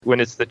When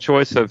it's the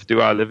choice of,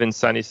 do I live in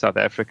sunny South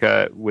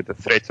Africa with the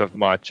threat of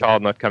my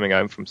child not coming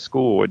home from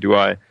school, or do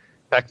I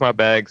pack my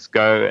bags,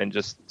 go and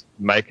just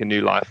make a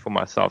new life for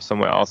myself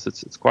somewhere else?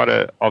 It's quite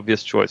an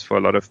obvious choice for a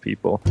lot of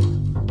people.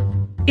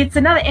 It's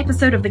another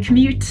episode of The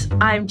Commute.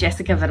 I'm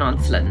Jessica Van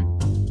Onselen.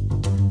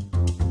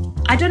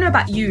 I don't know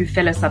about you,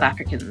 fellow South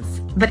Africans,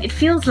 but it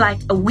feels like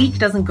a week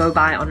doesn't go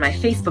by on my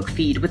Facebook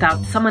feed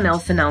without someone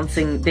else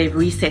announcing they've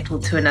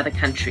resettled to another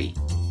country.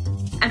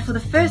 And for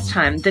the first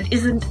time, that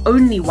isn't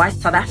only white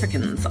South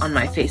Africans on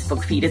my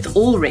Facebook feed, it's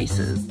all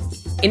races.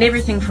 In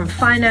everything from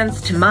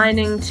finance to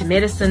mining to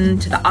medicine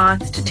to the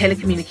arts to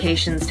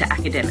telecommunications to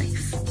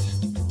academics.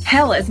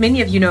 Hell, as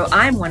many of you know,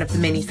 I'm one of the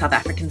many South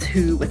Africans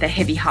who, with a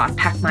heavy heart,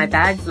 packed my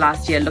bags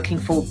last year looking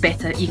for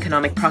better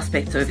economic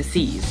prospects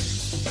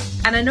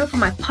overseas. And I know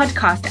from my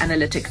podcast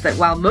analytics that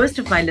while most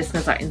of my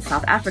listeners are in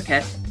South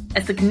Africa,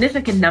 a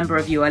significant number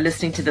of you are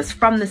listening to this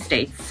from the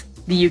States,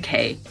 the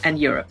UK, and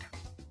Europe.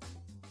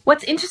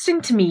 What's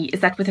interesting to me is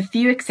that with a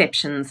few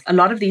exceptions, a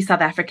lot of these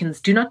South Africans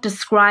do not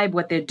describe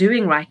what they're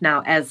doing right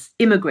now as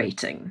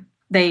immigrating.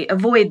 They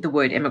avoid the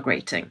word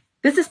immigrating.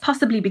 This is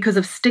possibly because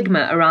of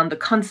stigma around the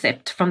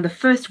concept from the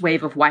first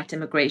wave of white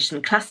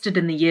immigration clustered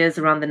in the years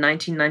around the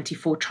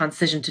 1994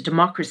 transition to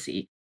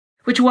democracy,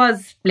 which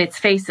was, let's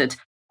face it,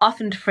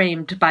 often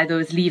framed by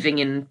those leaving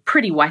in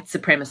pretty white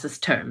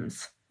supremacist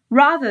terms.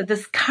 Rather,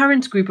 this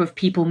current group of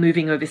people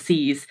moving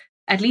overseas,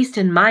 at least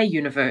in my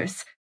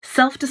universe,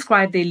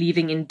 self-describe their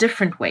leaving in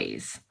different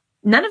ways.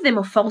 None of them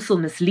are false or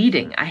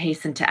misleading, I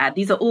hasten to add.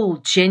 These are all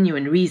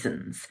genuine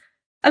reasons.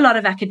 A lot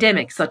of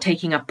academics are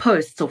taking up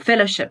posts or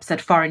fellowships at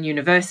foreign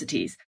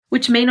universities,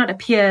 which may not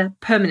appear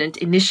permanent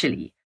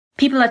initially.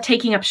 People are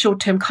taking up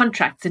short-term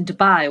contracts in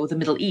Dubai or the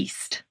Middle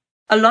East.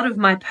 A lot of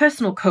my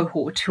personal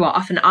cohort, who are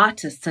often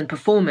artists and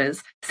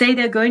performers, say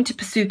they're going to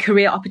pursue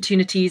career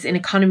opportunities in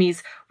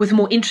economies with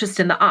more interest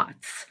in the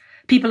arts.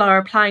 People are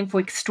applying for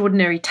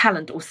extraordinary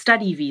talent or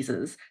study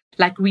visas,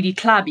 like Rudi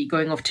Tlabi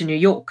going off to New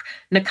York,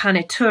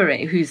 Nakane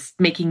Toure, who's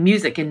making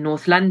music in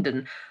North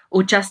London,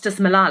 or Justice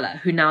Malala,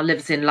 who now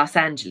lives in Los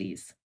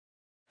Angeles.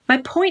 My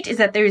point is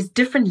that there is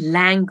different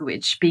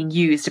language being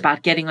used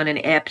about getting on an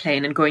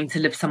airplane and going to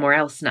live somewhere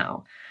else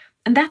now.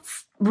 And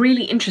that's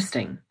really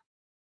interesting.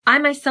 I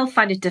myself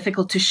find it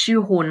difficult to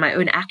shoehorn my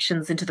own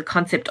actions into the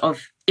concept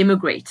of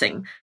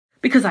immigrating.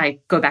 Because I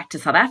go back to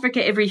South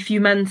Africa every few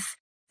months,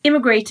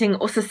 immigrating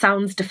also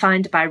sounds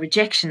defined by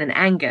rejection and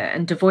anger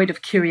and devoid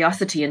of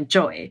curiosity and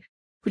joy,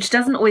 which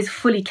doesn't always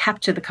fully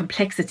capture the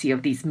complexity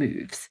of these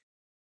moves.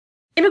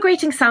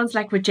 Immigrating sounds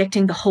like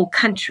rejecting the whole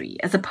country,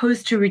 as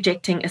opposed to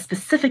rejecting a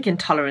specific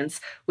intolerance,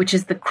 which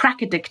is the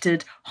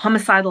crack-addicted,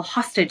 homicidal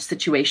hostage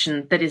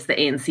situation that is the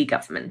ANC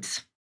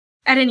government.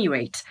 At any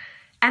rate,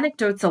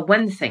 anecdotes are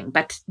one thing,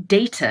 but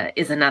data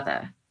is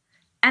another.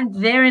 And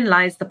therein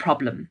lies the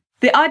problem.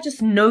 There are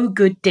just no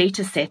good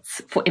data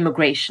sets for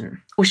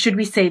immigration, or should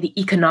we say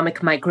the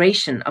economic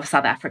migration of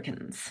South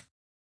Africans.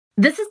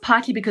 This is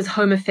partly because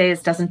Home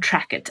Affairs doesn't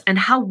track it, and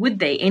how would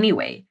they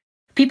anyway?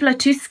 People are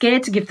too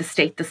scared to give the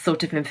state this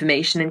sort of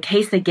information in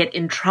case they get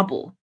in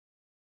trouble.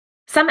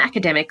 Some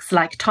academics,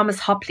 like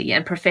Thomas Hopley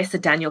and Professor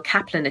Daniel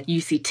Kaplan at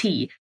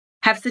UCT,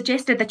 have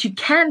suggested that you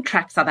can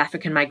track South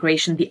African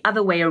migration the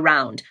other way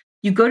around.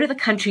 You go to the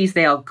countries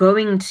they are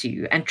going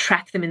to and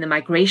track them in the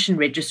migration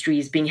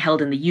registries being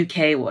held in the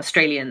UK or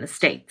Australia and the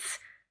States.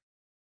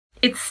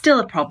 It's still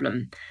a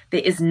problem.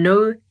 There is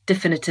no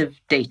definitive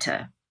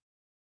data.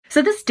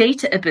 So this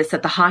data abyss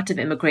at the heart of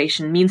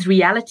immigration means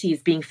reality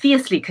is being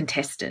fiercely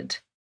contested.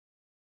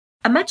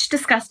 A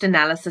much-discussed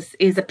analysis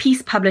is a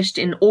piece published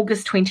in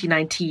August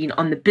 2019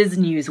 on the Biz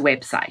News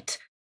website.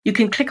 You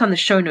can click on the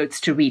show notes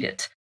to read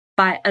it,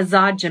 by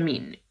Azad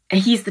Jamin.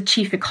 He's the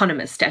chief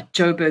economist at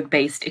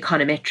Joburg-based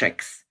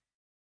Econometrics.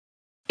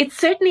 It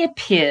certainly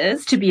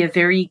appears to be a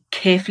very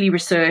carefully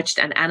researched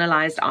and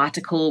analysed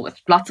article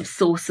with lots of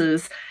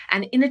sources,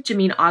 and in it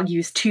Jamin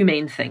argues two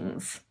main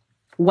things.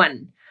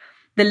 One,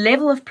 the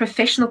level of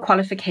professional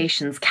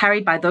qualifications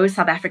carried by those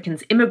South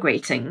Africans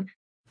immigrating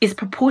is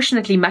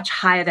proportionately much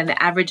higher than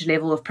the average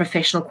level of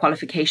professional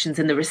qualifications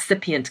in the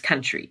recipient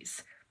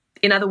countries.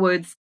 In other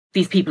words,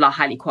 these people are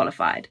highly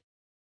qualified.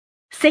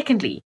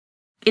 Secondly,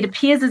 it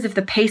appears as if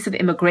the pace of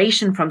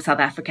immigration from South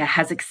Africa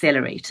has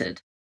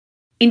accelerated.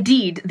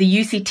 Indeed, the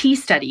UCT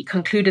study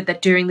concluded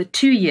that during the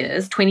 2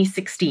 years,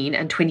 2016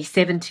 and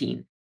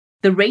 2017,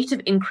 the rate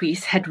of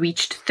increase had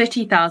reached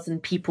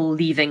 30,000 people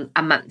leaving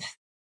a month.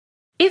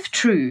 If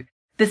true,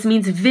 this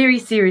means very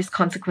serious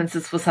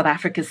consequences for South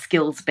Africa's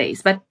skills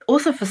base, but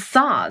also for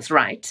SARS,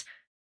 right?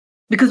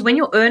 Because when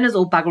your earners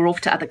all bugger off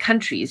to other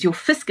countries, your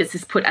fiscus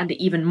is put under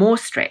even more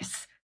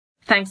stress.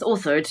 Thanks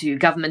also to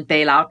government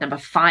bailout number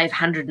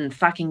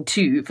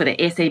 502 for the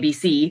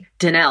SABC,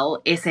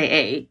 Denel,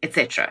 SAA,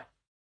 etc.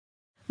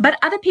 But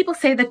other people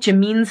say that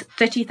Jamin's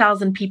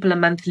 30,000 people a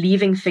month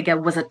leaving figure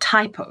was a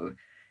typo,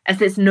 as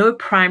there's no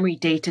primary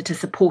data to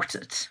support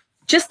it.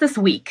 Just this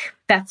week,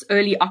 that's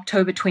early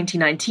October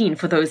 2019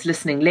 for those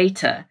listening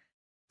later,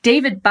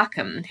 David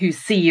Buckham, who's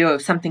CEO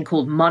of something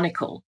called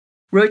Monocle,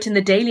 wrote in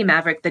the Daily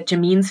Maverick that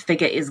Jameen's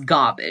figure is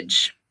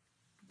garbage.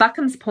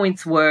 Buckham's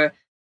points were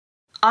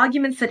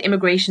arguments that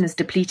immigration is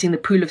depleting the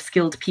pool of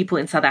skilled people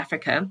in South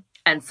Africa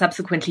and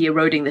subsequently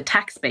eroding the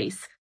tax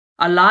base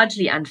are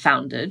largely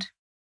unfounded.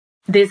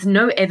 There's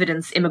no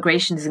evidence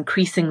immigration is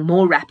increasing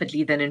more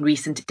rapidly than in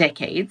recent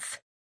decades.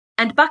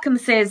 And Buckham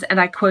says, and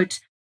I quote,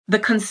 "The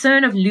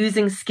concern of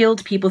losing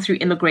skilled people through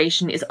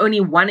immigration is only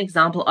one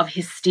example of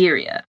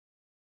hysteria."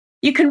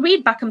 You can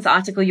read Buckham's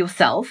article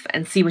yourself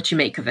and see what you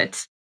make of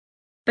it.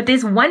 But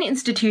there's one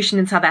institution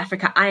in South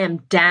Africa I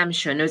am damn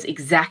sure knows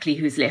exactly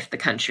who's left the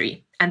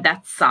country, and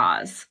that's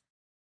SARS.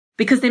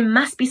 Because there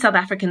must be South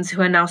Africans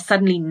who are now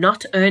suddenly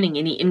not earning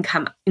any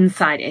income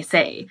inside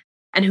SA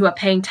and who are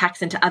paying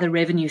tax into other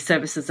revenue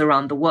services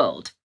around the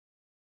world.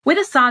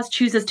 Whether SARS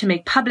chooses to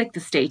make public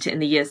this data in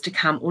the years to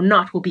come or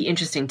not will be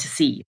interesting to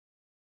see.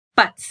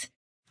 But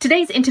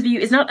today's interview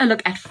is not a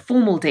look at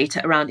formal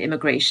data around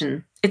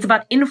immigration. It's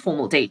about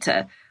informal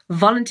data,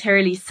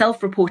 voluntarily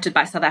self-reported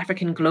by South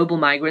African global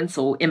migrants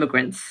or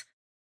immigrants.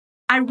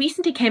 I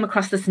recently came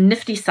across this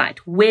nifty site,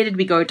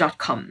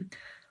 wheredidwego.com,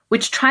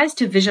 which tries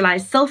to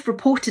visualize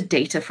self-reported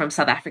data from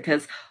South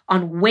Africans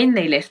on when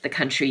they left the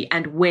country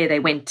and where they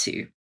went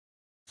to.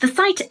 The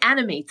site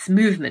animates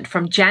movement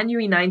from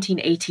January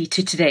 1980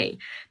 to today,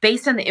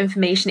 based on the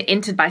information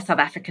entered by South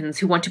Africans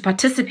who want to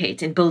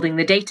participate in building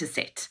the data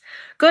set.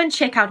 Go and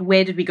check out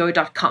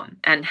wheredidwego.com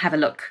and have a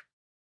look.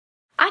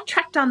 I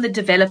tracked down the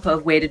developer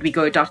of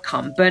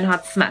wheredidwego.com,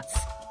 Bernhard Smuts,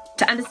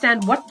 to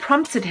understand what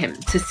prompted him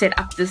to set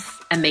up this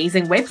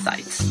amazing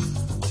website.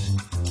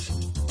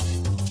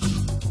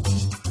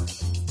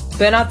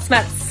 Bernhard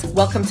Smuts,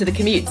 welcome to The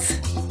Commute.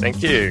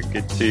 Thank you.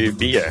 Good to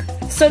be here.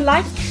 So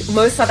like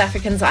most South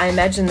Africans, I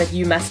imagine that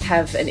you must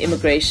have an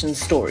immigration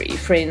story,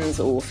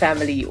 friends or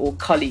family or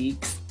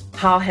colleagues.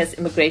 How has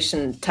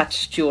immigration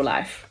touched your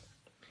life?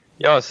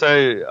 Yeah,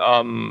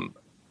 so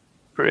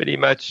pretty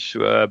much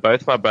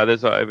both my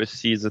brothers are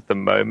overseas at the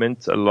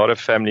moment. A lot of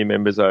family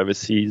members are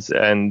overseas,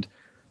 and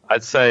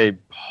I'd say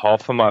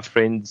half of my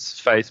friends'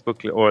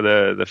 Facebook or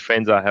the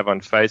friends I have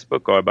on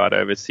Facebook are about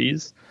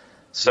overseas.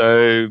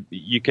 So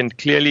you can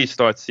clearly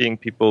start seeing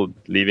people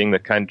leaving the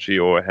country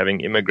or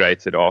having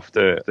immigrated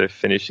after they're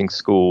finishing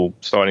school,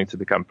 starting to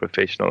become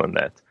professional in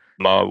that.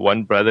 My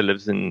one brother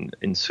lives in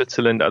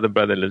Switzerland, other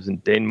brother lives in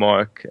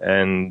Denmark,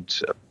 and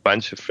a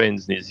bunch of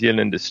friends, New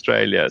Zealand,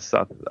 Australia,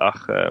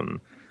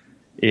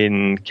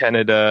 in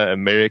Canada,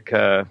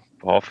 America,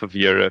 half of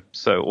Europe,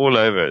 so all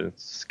over,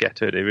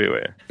 scattered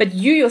everywhere. But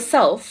you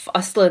yourself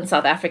are still in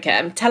South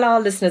Africa. Tell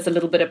our listeners a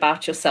little bit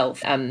about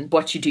yourself and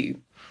what you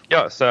do.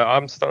 Yeah, so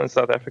I'm still in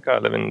South Africa. I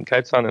live in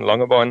Cape Town in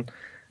Longabon.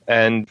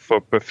 And for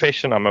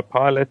profession, I'm a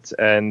pilot.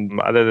 And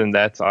other than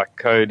that, I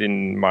code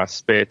in my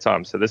spare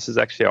time. So this is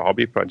actually a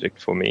hobby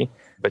project for me.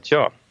 But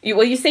yeah.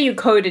 You say you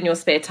code in your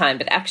spare time,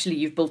 but actually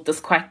you've built this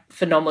quite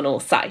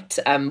phenomenal site,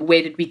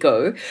 Where Did We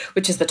Go,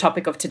 which is the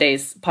topic of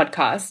today's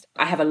podcast.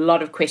 I have a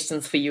lot of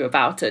questions for you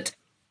about it.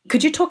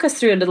 Could you talk us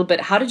through a little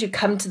bit? How did you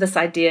come to this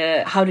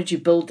idea? How did you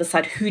build the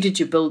site? Who did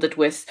you build it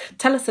with?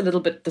 Tell us a little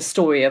bit the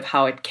story of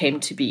how it came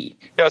to be.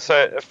 Yeah,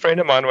 so a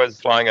friend of mine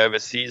was flying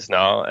overseas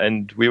now,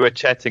 and we were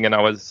chatting, and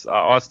I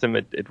asked him,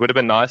 it would have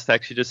been nice to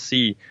actually just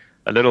see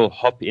a little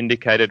hop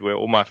indicated where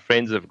all my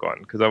friends have gone,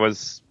 because I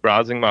was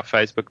browsing my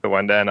Facebook the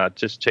one day and I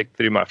just checked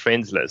through my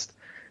friends list,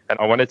 and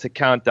I wanted to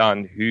count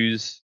down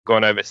who's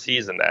gone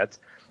overseas and that.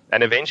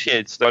 And eventually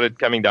it started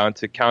coming down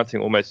to counting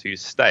almost who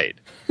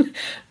stayed.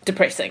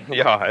 Depressing.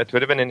 Yeah, it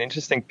would have been an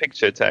interesting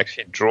picture to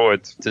actually draw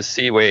it, to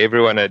see where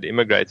everyone had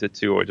immigrated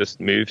to or just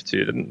moved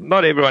to.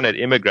 Not everyone had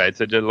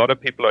immigrated. A lot of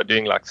people are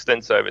doing like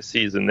stints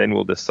overseas, and then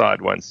we'll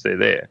decide once they're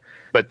there.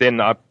 But then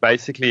I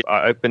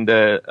opened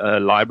a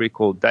library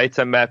called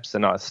Data Maps,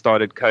 and I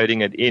started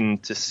coding it in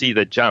to see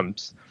the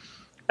jumps.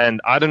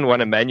 And I didn't want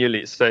to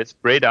manually, so it's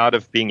bred out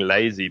of being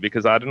lazy,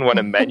 because I didn't want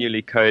to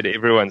manually code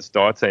everyone's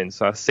data in.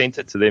 So I sent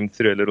it to them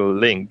through a little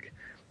link,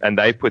 and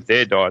they put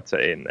their data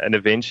in. And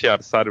eventually I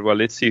decided, well,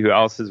 let's see who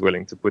else is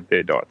willing to put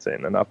their data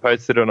in. And I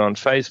posted it on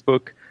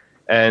Facebook,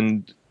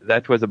 and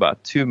that was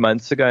about 2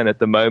 months ago. And at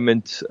the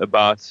moment,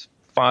 about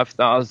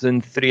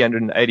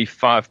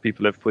 5,385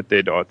 people have put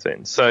their data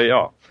in. So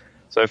yeah.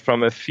 So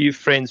from a few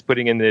friends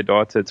putting in their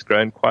data, it's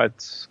grown quite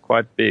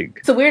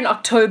big. So we're in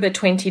October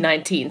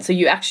 2019. So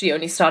you actually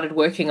only started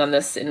working on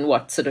this in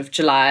what, sort of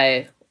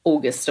July,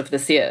 August of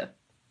this year?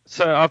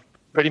 So I've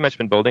pretty much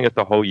been building it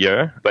the whole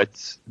year.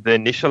 But the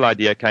initial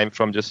idea came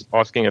from just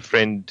asking a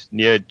friend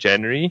near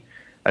January.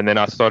 And then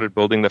I started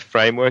building the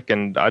framework,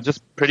 and I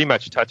just pretty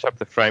much touch up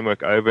the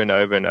framework over and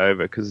over and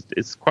over, because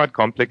it's quite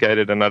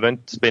complicated and I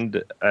don't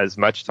spend as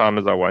much time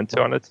as I want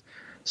to on it.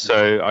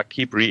 So I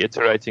keep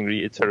reiterating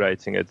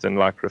it and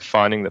like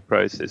refining the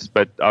process.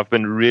 But I've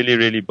been really,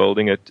 really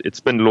building it.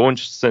 It's been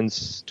launched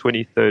since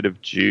 23rd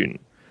of June.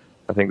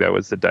 I think that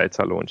was the date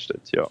I launched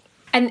it, yeah.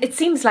 And it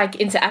seems like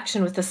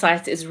interaction with the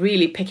site is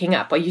really picking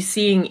up. Are you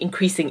seeing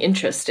increasing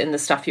interest in the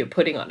stuff you're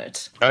putting on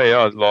it? Oh,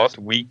 yeah. Last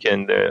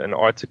weekend, an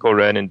article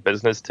ran in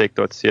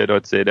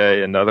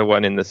businesstech.co.za, another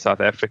one in the South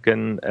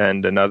African,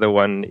 and another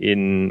one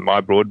in My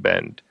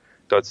Broadband.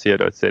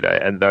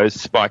 .co.za, and those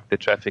spiked the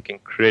traffic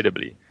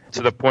incredibly,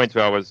 to the point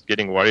where I was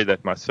getting worried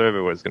that my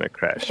server was going to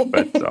crash.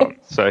 But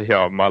so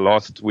yeah, my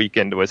last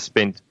weekend was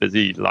spent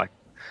busy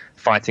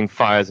fighting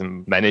fires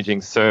and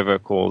managing server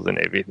calls and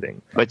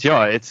everything. But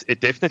yeah, it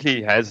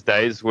definitely has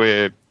days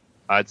where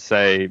I'd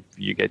say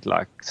you get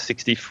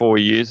 64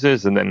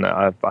 users, and then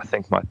I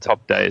think my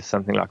top day is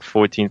something like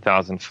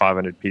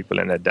 14,500 people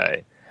in a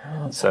day.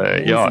 Oh, so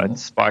amazing. Yeah, it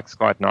spikes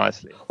quite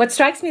nicely. What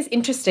strikes me as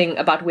interesting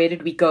about Where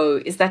Did We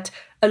Go is that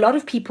a lot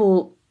of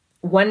people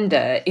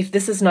wonder if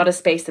this is not a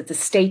space that the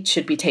state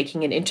should be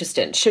taking an interest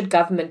in. Should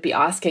government be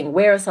asking,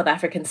 where are South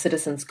African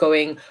citizens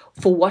going,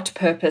 for what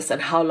purpose,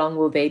 and how long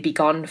will they be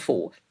gone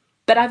for?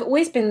 But I've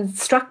always been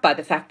struck by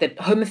the fact that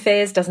Home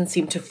Affairs doesn't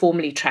seem to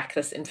formally track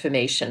this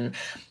information.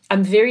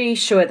 I'm very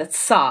sure that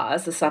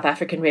SARS, the South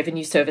African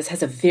Revenue Service,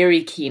 has a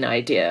very keen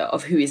idea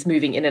of who is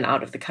moving in and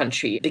out of the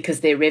country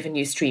because their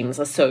revenue streams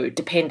are so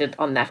dependent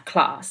on that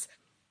class.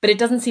 But it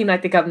doesn't seem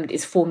like the government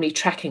is formally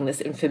tracking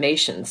this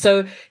information.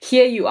 So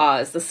here you are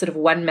as this sort of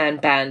one-man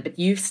band, but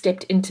you've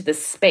stepped into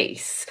this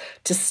space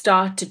to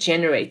start to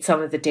generate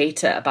some of the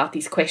data about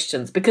these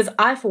questions. Because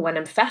I, for one,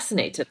 am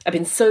fascinated. I've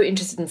been so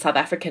interested in South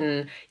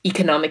African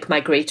economic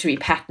migratory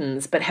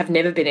patterns, but have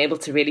never been able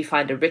to really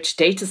find a rich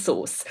data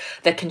source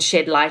that can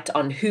shed light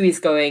on who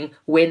is going,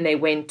 when they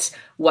went,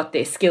 what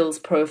their skills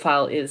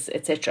profile is,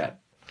 etc.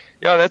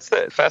 Yeah, that's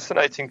the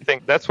fascinating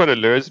thing. That's what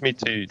allures me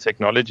to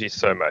technology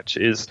so much,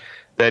 is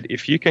that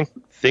if you can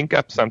think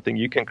up something,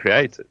 you can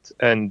create it.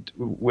 And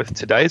with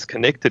today's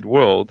connected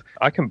world,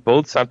 I can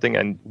build something,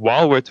 and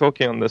while we're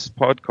talking on this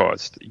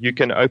podcast, you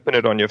can open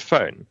it on your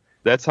phone.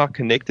 That's how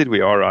connected we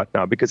are right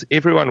now, because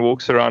everyone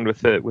walks around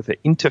with an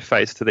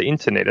interface to the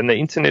internet, and the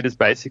internet is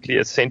basically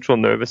a central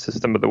nervous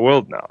system of the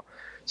world now.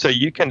 So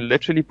you can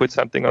literally put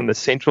something on the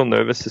central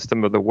nervous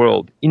system of the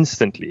world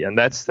instantly, and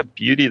that's the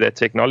beauty that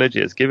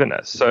technology has given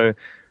us. So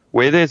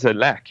where there's a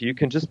lack, you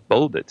can just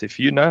build it. If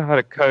you know how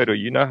to code or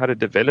you know how to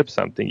develop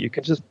something, you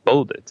can just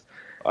build it.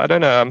 I don't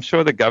know. I'm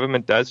sure the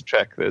government does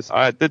track this.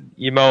 I did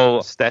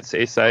email Stats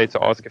SA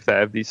to ask if they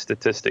have these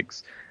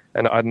statistics.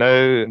 And I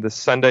know the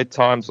Sunday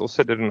Times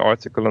also did an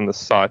article on the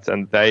site,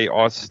 and they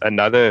asked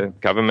another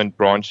government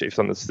branch if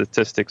on the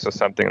statistics or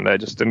something, and they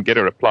just didn't get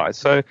a reply.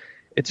 So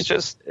it's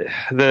just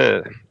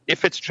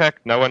if it's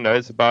tracked, no one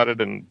knows about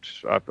it, and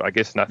I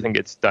guess nothing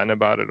gets done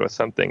about it or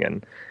something.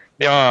 And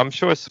yeah, I'm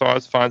sure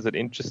SARS finds it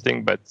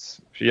interesting, but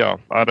yeah,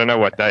 I don't know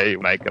what they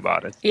make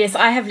about it. Yes,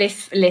 I have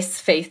less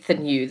faith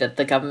than you that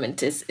the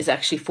government is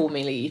actually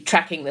formally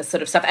tracking this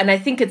sort of stuff. And I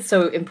think it's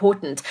so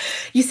important.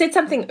 You said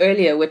something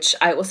earlier, which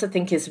I also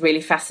think is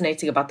really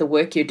fascinating about the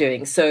work you're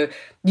doing. So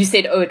you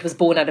said, it was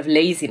born out of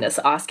laziness,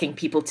 asking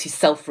people to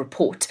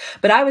self-report.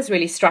 But I was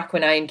really struck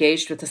when I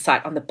engaged with the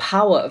site on the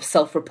power of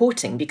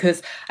self-reporting,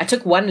 because I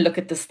took one look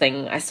at this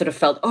thing. I sort of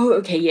felt,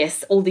 okay,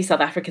 yes, all these South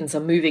Africans are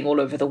moving all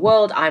over the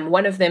world. I'm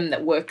one of them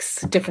that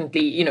works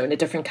differently, in a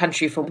different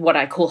country from what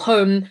I call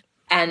home.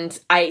 And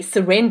I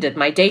surrendered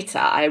my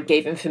data. I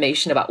gave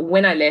information about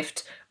when I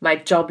left, my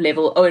job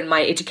level, and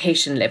my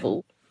education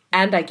level.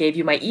 And I gave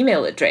you my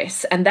email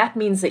address. And that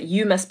means that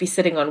you must be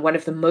sitting on one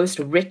of the most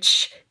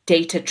rich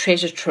data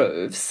treasure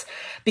troves,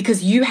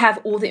 because you have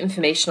all the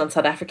information on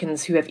South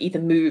Africans who have either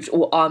moved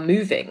or are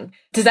moving.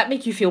 Does that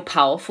make you feel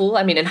powerful?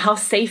 I mean, and how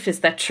safe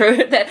is that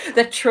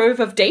trove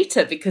of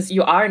data? Because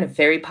you are in a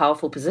very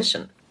powerful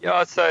position.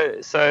 Yeah,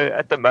 so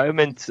at the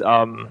moment,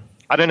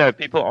 I don't know,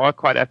 people are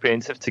quite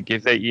apprehensive to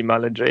give their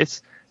email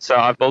address. So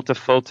I've built a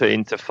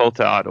filter to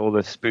filter out all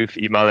the spoof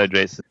email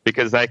addresses,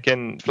 because they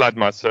can flood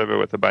my server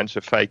with a bunch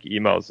of fake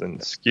emails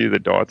and skew the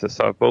data.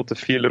 So I've built a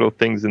few little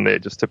things in there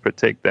just to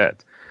protect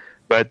that.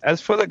 But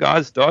as for the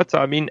guy's data,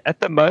 I mean,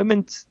 at the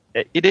moment,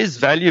 it is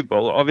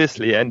valuable,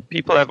 obviously, and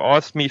people have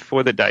asked me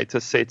for the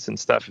data sets and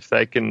stuff, if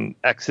they can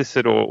access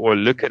it or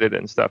look at it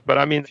and stuff. But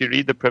I mean, if you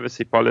read the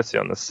privacy policy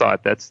on the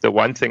site, that's the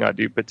one thing I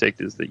do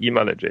protect, is the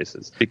email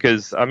addresses.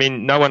 Because, I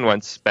mean, no one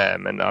wants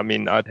spam. And I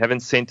mean, I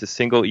haven't sent a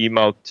single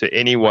email to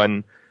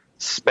anyone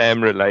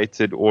spam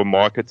related or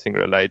marketing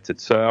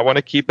related. So I want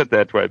to keep it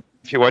that way.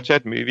 If you watch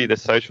that movie, The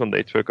Social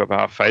Network, of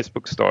how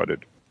Facebook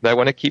started, they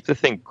want to keep the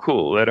thing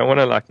cool. They don't want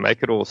to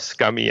make it all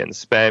scummy and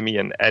spammy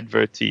and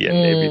adverty and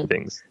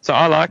everything. So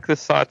I like the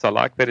site. I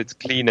like that it's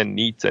clean and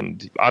neat,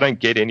 and I don't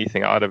get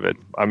anything out of it.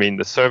 I mean,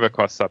 the server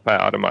costs I pay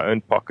out of my own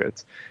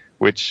pocket,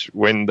 which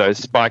when those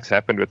spikes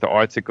happened with the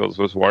articles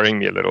was worrying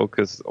me a little,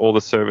 because all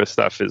the server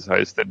stuff is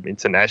hosted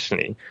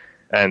internationally.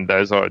 And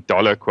those are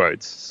dollar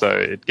quotes. So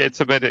it gets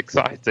a bit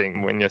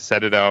exciting when you're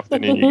Saturday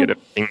afternoon, you get a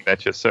ping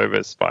that your server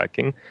is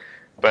spiking.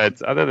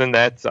 But other than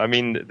that, I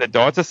mean, the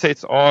data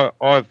sets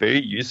are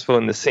very useful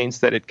in the sense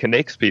that it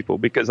connects people,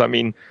 because, I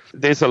mean,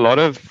 there's a lot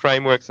of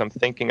frameworks I'm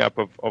thinking up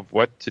of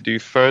what to do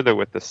further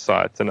with the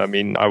site. And, I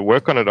mean, I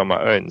work on it on my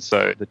own.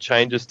 So the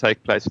changes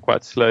take place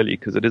quite slowly,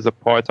 because it is a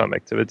part-time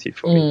activity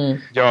for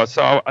me. Yeah,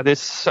 so there's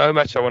so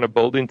much I want to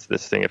build into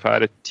this thing. If I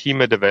had a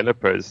team of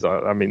developers,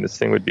 I mean, this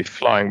thing would be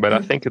flying. But I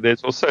think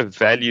there's also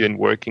value in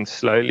working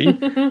slowly,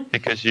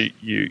 because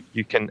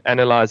you can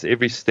analyze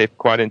every step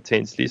quite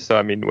intensely. So,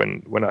 I mean,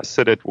 when I sit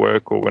sit at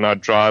work or when I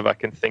drive, I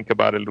can think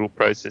about a little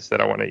process that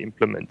I want to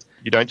implement.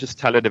 You don't just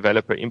tell a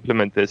developer,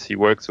 implement this, he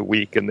works a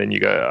week, and then you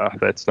go, oh,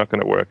 that's not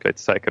going to work,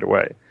 let's take it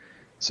away.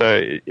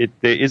 So there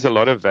is a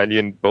lot of value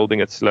in building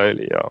it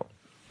slowly. Yeah.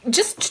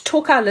 Just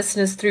talk our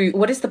listeners through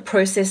what is the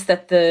process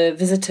that the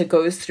visitor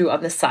goes through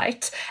on the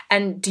site,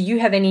 and do you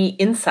have any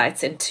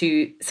insights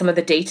into some of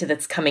the data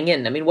that's coming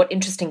in? I mean, what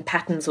interesting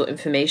patterns or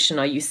information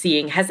are you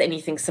seeing? Has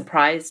anything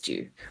surprised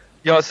you?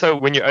 Yeah, so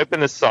when you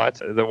open the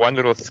site, the one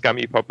little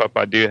scummy pop-up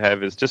I do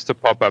have is just a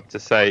pop-up to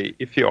say,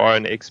 if you are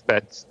an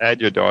expat, add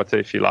your data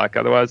if you like.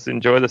 Otherwise,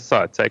 enjoy the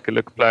site. Take a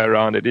look, play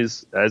around. It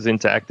is as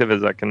interactive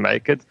as I can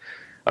make it.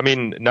 I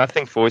mean,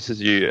 nothing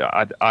forces you.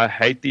 I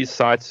hate these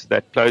sites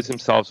that close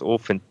themselves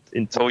off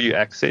until you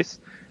access,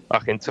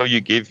 like until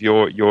you give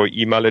your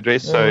email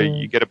address. So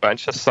you get a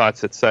bunch of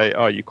sites that say,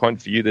 oh, you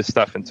can't view this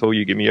stuff until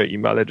you give me your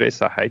email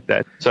address. I hate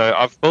that. So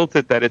I've built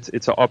it that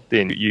it's an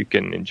opt-in. You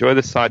can enjoy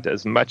the site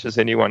as much as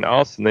anyone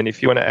else. And then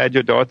if you want to add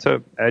your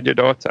data, add your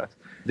data.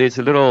 There's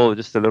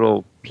just a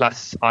little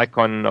plus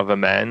icon of a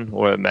man,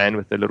 or a man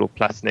with a little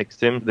plus next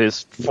to him.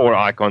 There's 5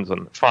 icons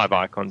on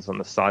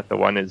the site. The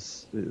one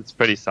it's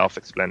pretty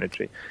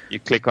self-explanatory.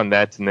 You click on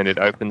that and then it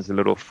opens a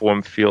little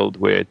form field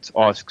where it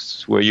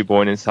asks, were you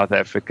born in South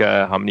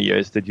Africa? How many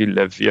years did you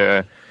live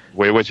here?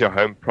 Where was your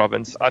home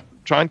province? I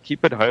try and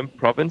keep it home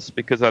province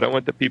because I don't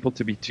want the people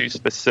to be too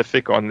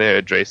specific on their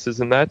addresses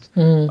and that.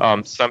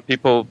 Some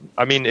people,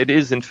 I mean, it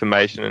is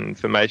information, and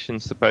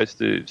information's supposed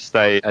to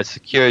stay as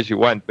secure as you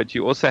want, but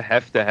you also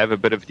have to have a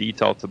bit of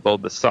detail to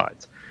build the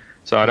site.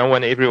 So I don't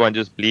want everyone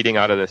just bleeding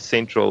out of the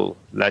central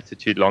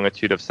latitude,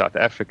 longitude of South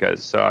Africa.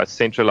 So I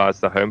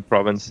centralize the home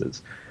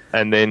provinces.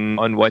 And then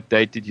on what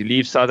date did you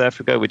leave South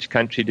Africa? Which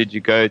country did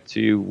you go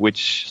to?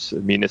 Which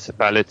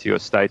municipality or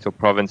state or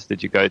province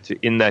did you go to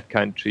in that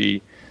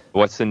country?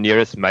 What's the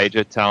nearest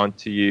major town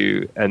to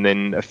you? And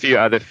then a few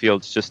other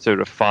fields just to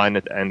refine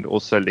it and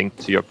also link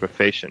to your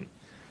profession.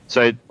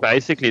 So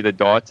basically the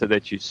data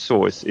that you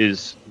source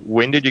is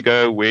when did you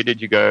go, where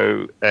did you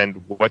go,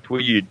 and what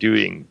were you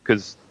doing?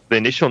 Because the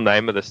initial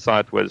name of the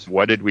site was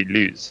what did we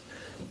lose?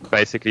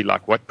 Basically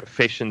like what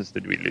professions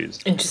did we lose?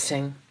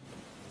 Interesting.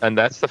 And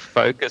that's the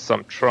focus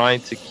I'm trying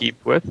to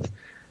keep with.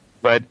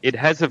 But it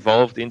has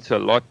evolved into a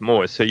lot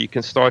more. So you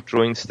can start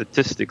drawing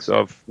statistics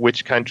of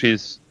which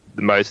countries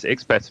the most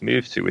expats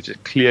move to, which is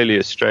clearly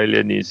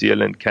Australia, New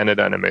Zealand,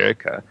 Canada, and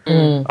America.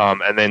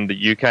 And then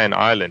the UK and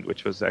Ireland,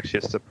 which was actually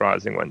a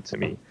surprising one to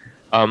me.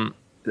 I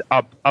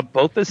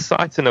built this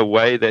site in a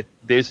way that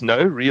there's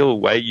no real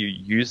way you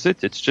use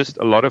it. It's just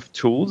a lot of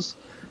tools.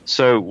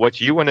 So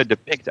what you want to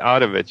depict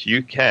out of it,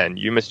 you can.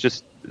 You must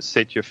just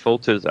set your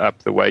filters up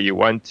the way you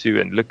want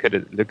to and look at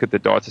the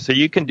data. So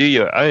you can do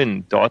your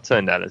own data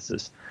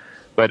analysis.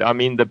 But I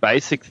mean, the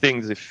basic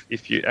things,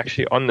 if you're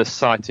actually on the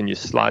site and you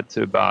slide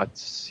to about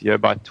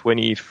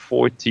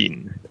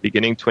 2014,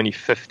 beginning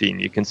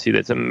 2015, you can see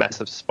there's a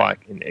massive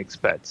spike in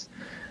expats.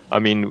 I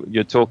mean,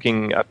 you're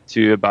talking up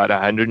to about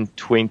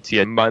 120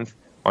 a month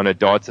on a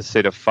data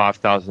set of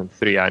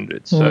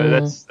 5,300. So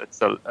that's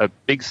a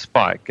big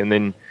spike. And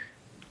then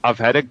I've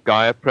had a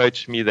guy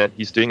approach me that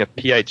he's doing a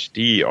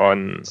PhD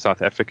on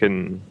South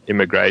African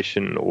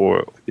immigration,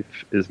 or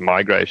is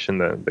migration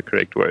the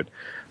correct word.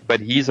 But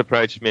he's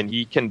approached me and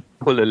he can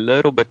pull a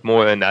little bit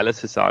more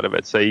analysis out of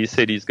it. So he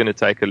said he's going to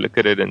take a look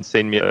at it and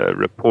send me a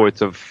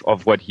report of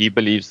what he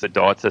believes the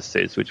data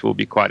says, which will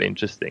be quite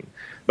interesting.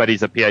 But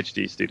he's a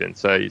PhD student,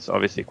 so he's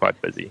obviously quite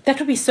busy. That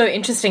would be so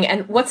interesting.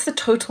 And what's the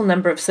total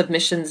number of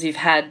submissions you've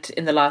had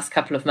in the last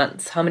couple of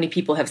months? How many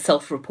people have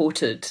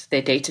self-reported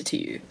their data to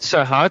you?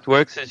 So how it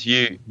works is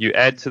you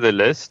add to the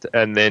list,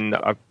 and then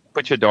I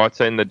put your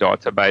data in the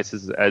database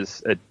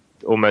as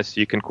almost,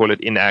 you can call it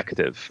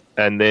inactive.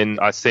 And then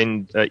I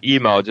send an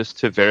email just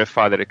to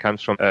verify that it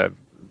comes from a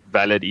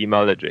valid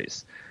email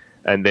address.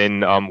 And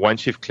then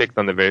once you've clicked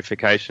on the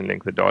verification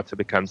link, the data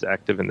becomes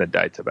active in the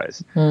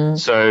database.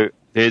 So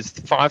there's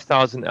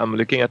 5,000, I'm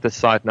looking at the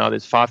site now,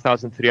 there's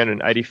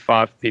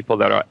 5,385 people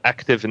that are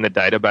active in the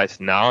database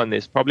now, and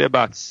there's probably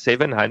about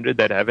 700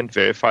 that haven't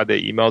verified their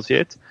emails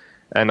yet.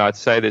 And I'd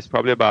say there's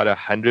probably about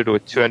 100 or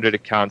 200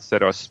 accounts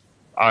that are,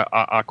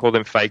 I call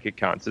them fake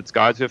accounts. It's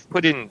guys who have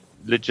put in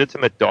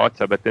legitimate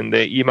data, but then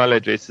their email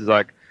address is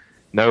like,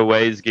 no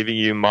way is giving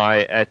you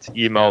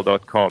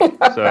my@email.com.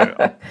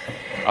 So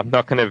I'm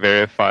not going to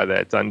verify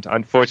that. And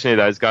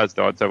unfortunately, those guys'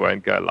 data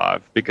won't go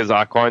live because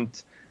I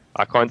can't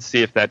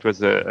see if that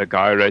was a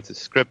guy who wrote a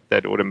script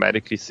that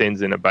automatically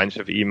sends in a bunch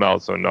of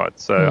emails or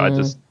not. So I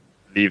just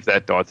leave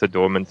that data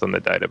dormant on the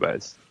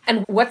database.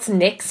 And what's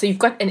next? So you've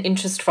got an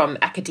interest from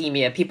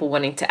academia, people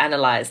wanting to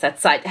analyze that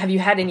site. Have you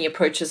had any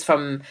approaches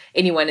from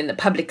anyone in the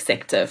public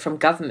sector, from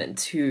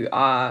government, who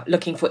are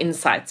looking for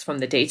insights from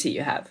the data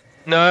you have?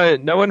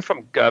 No one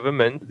from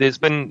government. There's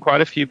been quite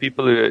a few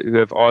people who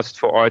have asked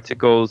for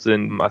articles,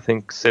 and I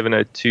think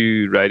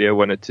 702 Radio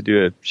wanted to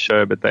do a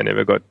show, but they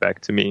never got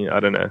back to me.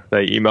 I don't know.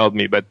 They emailed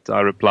me, but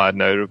I replied,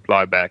 no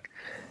reply back.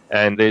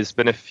 And there's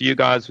been a few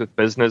guys with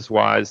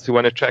business-wise who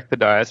want to track the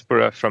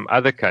diaspora from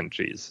other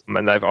countries.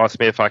 And they've asked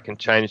me if I can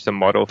change the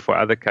model for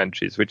other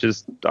countries, which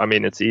is, I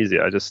mean, it's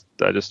easy. I just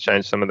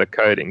changed some of the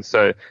coding.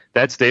 So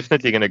that's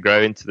definitely going to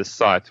grow into the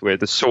site where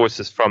the source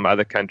is from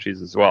other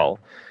countries as well.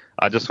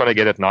 I just want to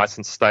get it nice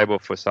and stable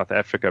for South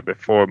Africa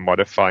before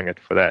modifying it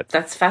for that.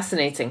 That's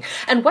fascinating.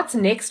 And what's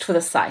next for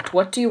the site?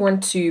 What do you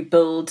want to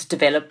build,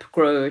 develop,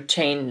 grow,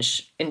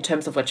 change in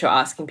terms of what you're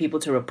asking people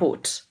to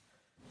report?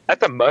 At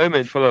the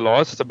moment, for the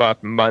last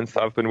about month,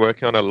 I've been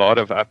working on a lot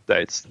of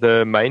updates.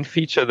 The main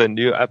feature, the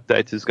new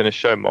update, is going to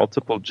show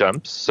multiple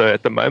jumps. So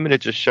at the moment, it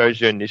just shows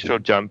your initial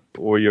jump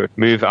or your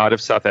move out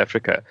of South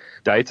Africa.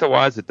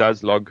 Data-wise, it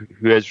does log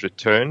who has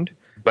returned,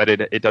 but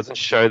it doesn't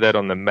show that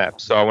on the map.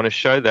 So I want to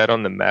show that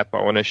on the map.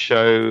 I want to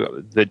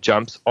show the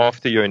jumps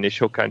after your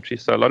initial country.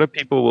 So a lot of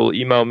people will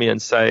email me and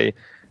say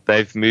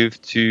they've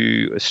moved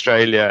to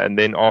Australia and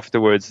then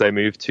afterwards they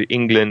moved to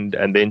England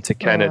and then to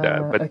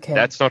Canada. But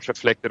that's not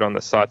reflected on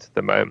the site at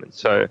the moment.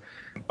 So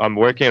I'm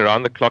working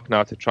around the clock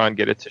now to try and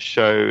get it to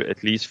show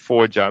at least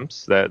 4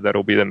 jumps.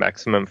 That'll be the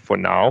maximum for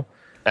now.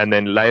 And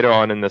then later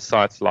on in the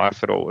site's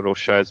life, it'll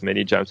show as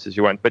many jumps as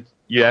you want. But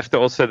you have to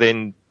also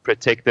then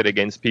protect it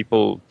against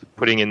people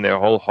putting in their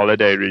whole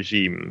holiday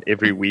regime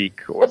every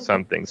week or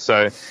something.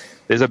 So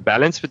there's a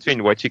balance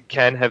between what you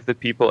can have the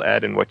people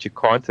add and what you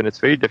can't. And it's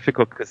very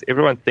difficult because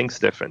everyone thinks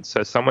different.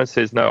 So someone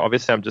says, no,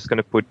 obviously I'm just going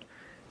to put,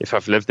 if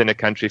I've lived in a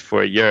country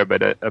for a year,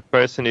 but a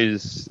person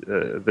who's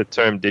the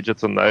term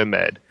digital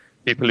nomad,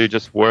 people who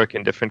just work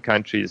in different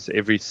countries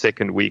every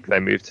second week, they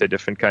move to a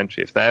different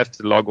country. If they have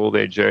to log all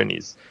their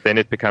journeys, then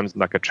it becomes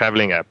like a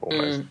traveling app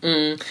almost.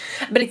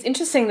 But it's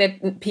interesting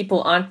that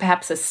people aren't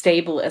perhaps as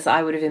stable as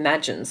I would have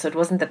imagined. So it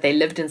wasn't that they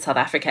lived in South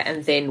Africa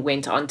and then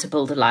went on to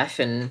build a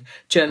life in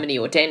Germany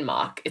or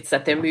Denmark. It's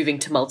that they're moving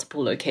to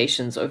multiple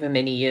locations over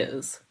many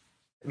years.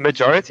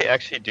 Majority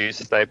actually do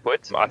stay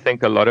put. I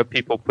think a lot of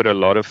people put a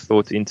lot of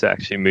thought into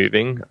actually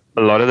moving.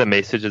 A lot of the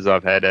messages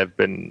I've had have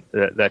been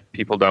that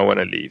people don't want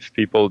to leave.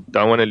 People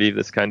don't want to leave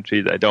this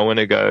country. They don't want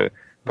to go.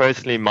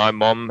 Personally, my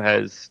mom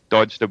has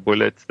dodged a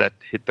bullet that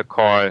hit the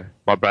car.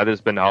 My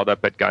brother's been held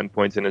up at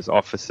gunpoint in his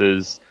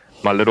offices.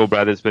 My little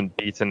brother's been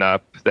beaten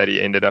up that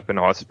he ended up in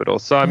hospital.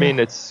 So, I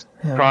mean,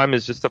 crime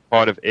is just a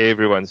part of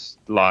everyone's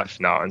life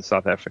now in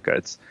South Africa.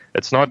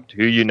 It's not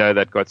who you know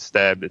that got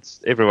stabbed.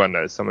 It's everyone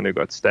knows someone who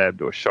got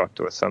stabbed or shot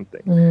or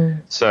something.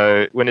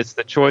 So when it's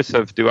the choice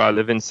of, do I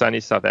live in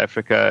sunny South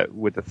Africa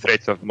with the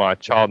threat of my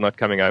child not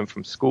coming home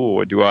from school,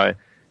 or do I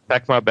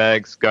pack my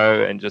bags,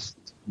 go and just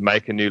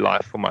make a new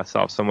life for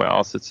myself somewhere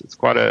else? It's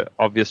quite an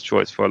obvious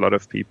choice for a lot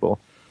of people.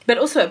 But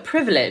also a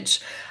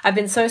privilege. I've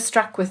been so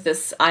struck with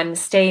this I'm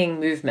staying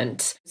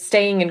movement,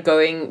 staying and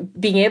going,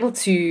 being able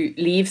to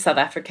leave South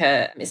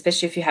Africa,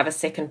 especially if you have a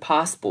second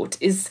passport,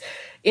 is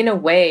in a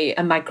way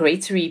a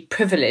migratory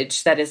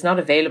privilege that is not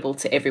available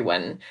to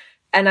everyone.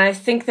 And I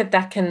think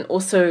that can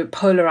also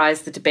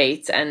polarize the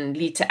debate and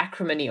lead to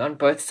acrimony on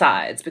both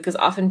sides, because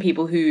often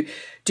people who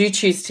do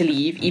choose to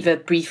leave, either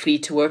briefly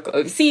to work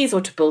overseas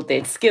or to build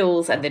their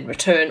skills and then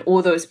return,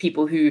 or those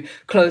people who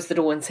close the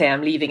door and say,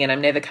 I'm leaving and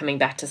I'm never coming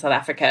back to South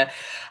Africa,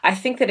 I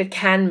think that it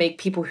can make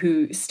people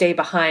who stay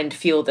behind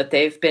feel that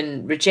they've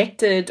been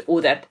rejected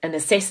or that an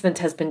assessment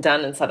has been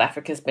done and South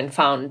Africa has been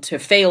found to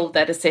have failed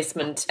that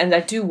assessment. And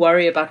I do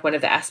worry about one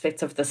of the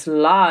aspects of this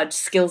large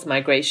skills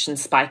migration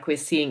spike we're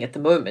seeing at the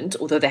moment,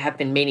 although there have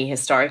been many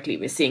historically,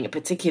 we're seeing a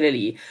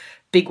particularly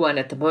big one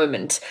at the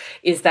moment,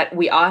 is that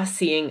we are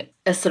seeing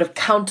a sort of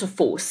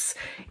counterforce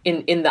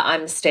in the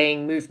I'm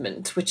staying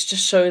movement, which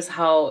just shows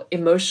how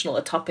emotional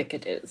a topic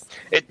it is.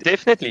 It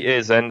definitely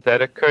is. And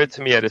that occurred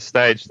to me at a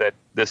stage that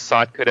the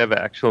site could have an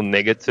actual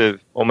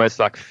negative, almost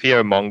like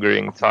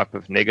fear-mongering type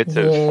of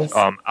negative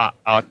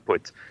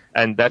output.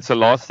 And that's the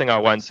last thing I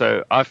want.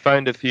 So I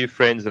phoned a few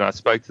friends and I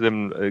spoke to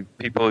them,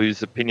 people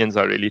whose opinions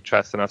I really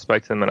trust. And I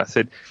spoke to them and I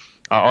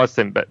asked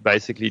them, but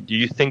basically, do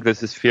you think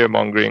this is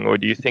fear-mongering, or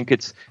do you think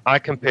I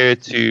compare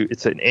it to,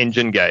 it's an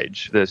engine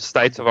gauge. The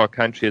state of our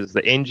country is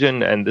the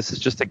engine, and this is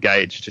just a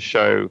gauge to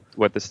show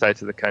what the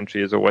state of the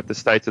country is or what the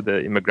state of the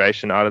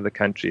immigration out of the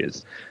country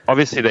is.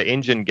 Obviously, the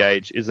engine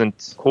gauge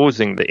isn't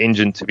causing the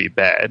engine to be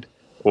bad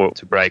or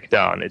to break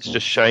down. It's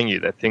just showing you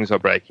that things are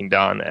breaking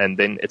down, and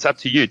then it's up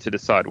to you to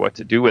decide what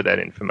to do with that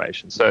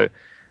information. So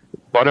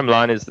bottom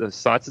line is the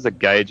site is a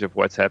gauge of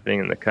what's happening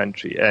in the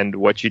country, and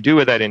what you do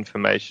with that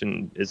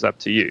information is up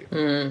to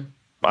you.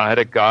 I had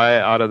a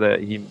guy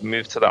he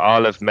moved to the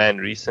Isle of Man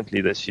recently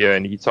this year,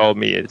 and he told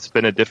me it's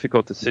been a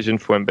difficult decision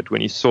for him, but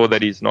when he saw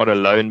that he's not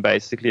alone,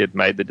 basically, it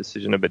made the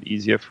decision a bit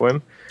easier for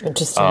him.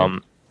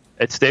 Interesting.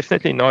 It's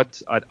definitely not,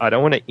 I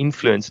don't want to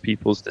influence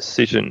people's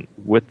decision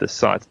with the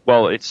site.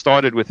 Well, it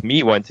started with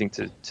me wanting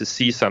to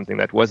see something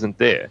that wasn't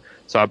there.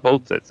 So I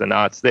built it, and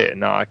now it's there.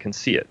 Now I can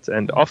see it.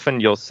 And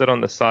often you'll sit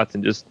on the site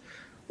and just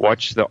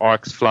watch the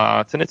arcs fly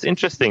out. And it's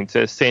interesting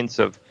to a sense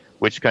of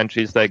which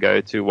countries they go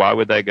to, why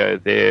would they go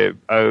there,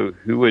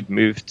 who would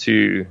move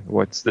to,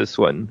 what's this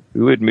one,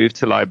 who would move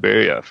to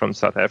Liberia from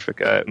South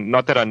Africa.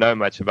 Not that I know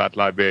much about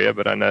Liberia,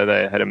 but I know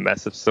they had a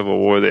massive civil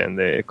war there and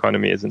their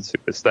economy isn't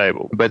super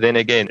stable. But then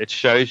again, it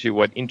shows you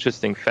what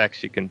interesting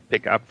facts you can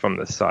pick up from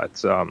the site,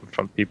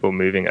 from people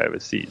moving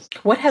overseas.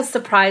 What has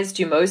surprised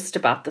you most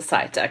about the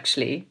site,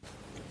 actually?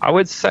 I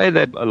would say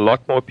that a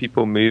lot more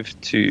people moved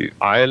to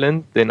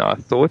Ireland than I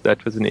thought.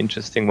 That was an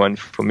interesting one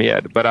for me.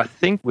 But I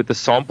think with the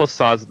sample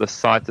size of the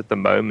site at the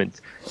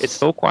moment, it's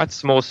still quite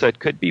small, so it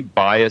could be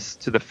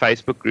biased to the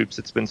Facebook groups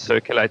that's been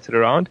circulated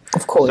around.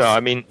 Of course. So,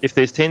 I mean, if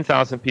there's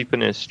 10,000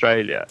 people in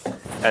Australia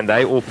and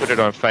they all put it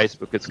on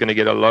Facebook, it's going to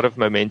get a lot of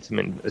momentum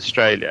in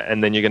Australia,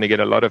 and then you're going to get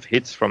a lot of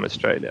hits from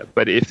Australia.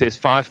 But if there's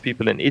 5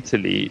 people in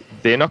Italy,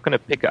 they're not going to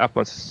pick up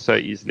on so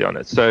easily on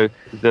it. So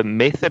the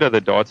method of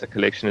the data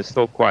collection is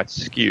still quite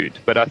skewed.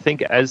 But I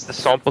think as the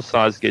sample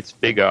size gets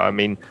bigger, I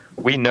mean,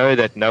 we know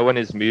that no one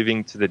is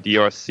moving to the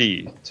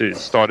DRC to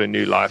start a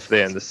new life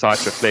there, and the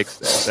site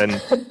reflects that.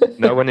 And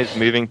no one is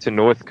moving to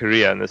North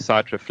Korea, and the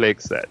site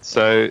reflects that.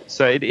 So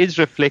it is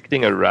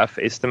reflecting a rough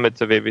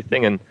estimate of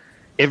everything. And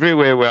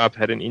everywhere where I've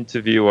had an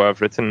interview or I've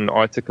written an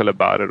article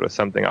about it or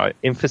something, I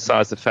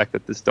emphasize the fact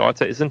that this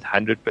data isn't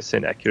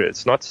 100% accurate.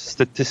 It's not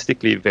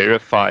statistically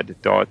verified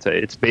data.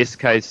 It's best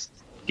case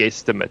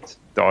guesstimate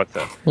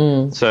data.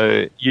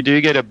 So you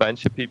do get a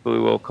bunch of people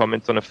who will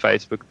comment on a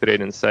Facebook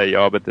thread and say,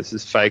 yeah, but this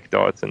is fake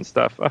data and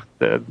stuff.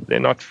 They're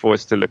not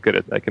forced to look at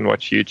it. They can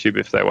watch YouTube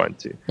if they want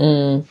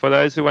to. For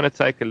those who want to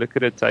take a look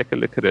at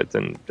it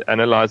and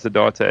analyze the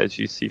data as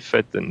you see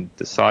fit and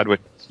decide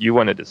what you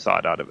want to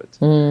decide out of it.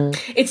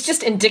 It's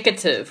just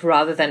indicative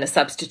rather than a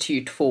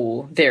substitute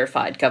for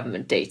verified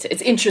government data.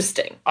 It's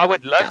interesting. I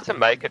would love to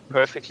make it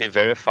perfectly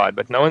verified,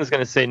 but no one's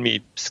going to send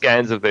me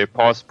scans of their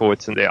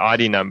passports and their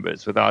ID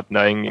numbers without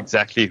knowing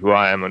exactly who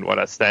I am and what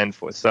I stand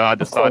for. So I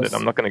decided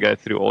I'm not going to go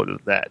through all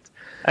of that.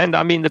 And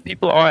I mean, the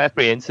people are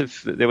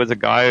apprehensive. There was a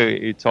guy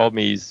who told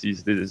me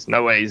there's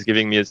no way he's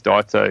giving me his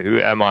data. Who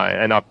am I?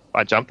 And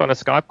I jumped on a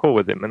Skype call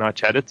with him and I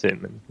chatted to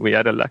him and we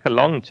had a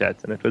long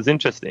chat and it was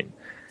interesting.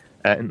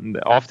 And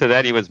after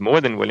that, he was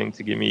more than willing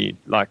to give me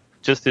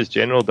just his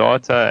general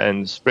data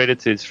and spread it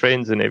to his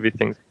friends and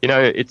everything. You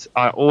know,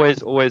 I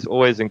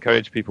always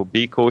encourage people,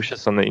 be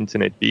cautious on the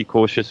internet, be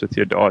cautious with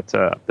your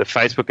data. The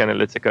Facebook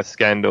Analytica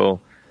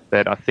scandal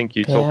that I think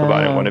you talk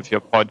about in one of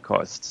your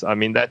podcasts. I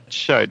mean, that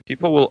showed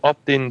people will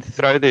opt in,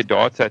 throw their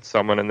data at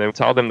someone and they'll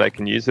tell them they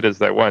can use it as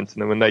they want.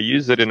 And then when they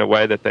use it in a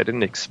way that they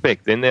didn't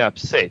expect, then they're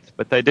upset.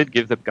 But they did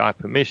give the guy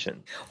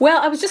permission. Well,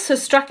 I was just so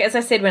struck, as I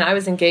said, when I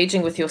was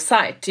engaging with your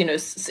site. You know,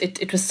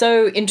 it was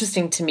so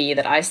interesting to me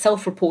that I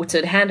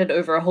self-reported, handed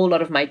over a whole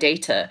lot of my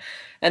data.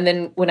 And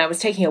then when I was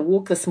taking a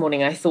walk this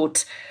morning, I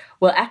thought,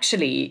 well,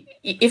 actually,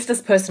 if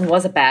this person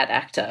was a bad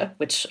actor,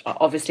 which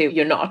obviously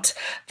you're not,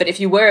 but if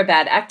you were a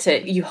bad actor,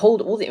 you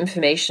hold all the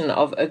information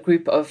of a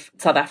group of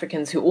South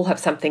Africans who all have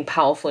something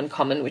powerful in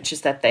common, which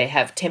is that they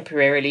have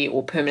temporarily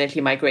or permanently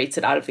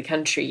migrated out of the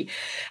country.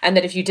 And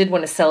that if you did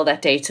want to sell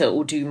that data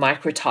or do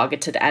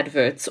micro-targeted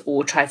adverts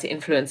or try to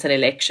influence an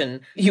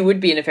election, you would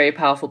be in a very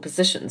powerful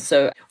position.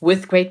 So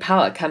with great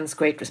power comes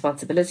great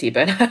responsibility.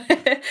 But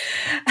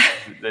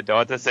the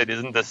data set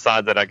isn't the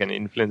side that I can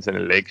influence an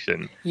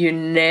election. You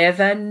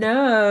never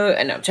know.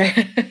 And I'm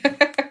joking.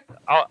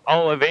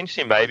 I'll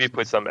eventually maybe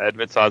put some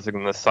advertising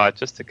on the site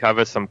just to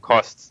cover some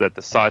costs that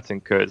the site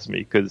incurs me,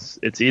 because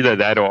it's either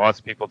that or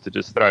ask people to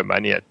just throw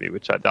money at me,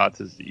 which I doubt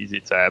is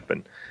easy to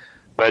happen.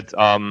 But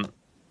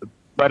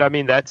I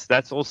mean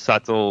that's all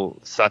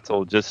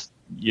subtle. Just,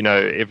 you know,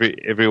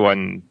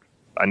 everyone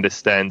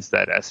understands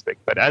that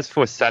aspect. But as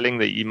for selling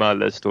the email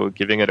list or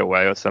giving it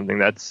away or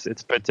something, it's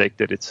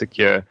protected, it's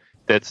secure.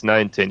 That's no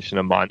intention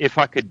of mine. If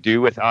I could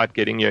do without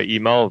getting your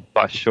email,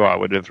 by sure, I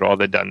would have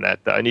rather done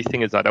that. The only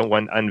thing is I don't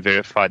want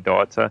unverified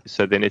data,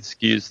 so then it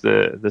skews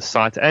the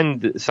site.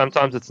 And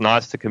sometimes it's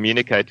nice to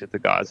communicate with the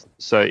guys.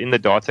 So in the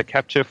data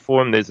capture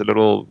form, there's a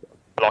little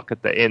block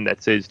at the end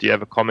that says, do you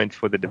have a comment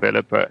for the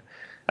developer?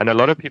 And a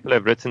lot of people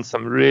have written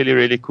some really,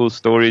 really cool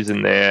stories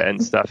in there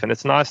and stuff. And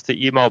it's nice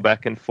to email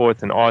back and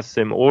forth and ask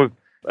them, or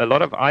a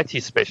lot of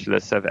IT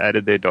specialists have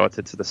added their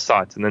data to the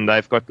site, and then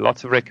they've got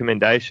lots of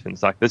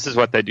recommendations, like this is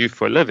what they do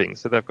for a living.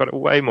 So they've got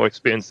way more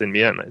experience than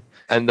me on it.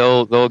 And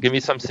they'll give me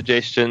some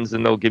suggestions,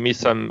 and they'll give me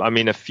some, I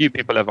mean, a few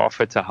people have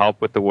offered to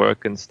help with the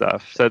work and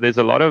stuff. So there's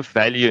a lot of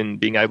value in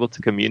being able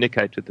to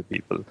communicate with the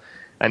people.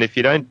 And if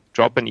you don't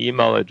drop an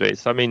email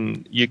address, I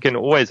mean, you can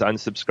always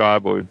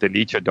unsubscribe or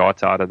delete your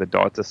data out of the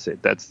data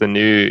set. That's the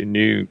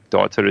new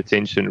data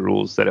retention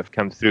rules that have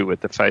come through with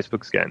the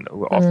Facebook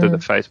scandal, after the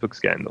Facebook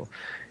scandal,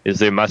 is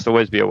there must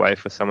always be a way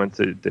for someone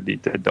to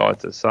delete their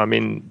data. So, I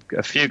mean,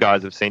 a few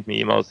guys have sent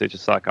me emails. They're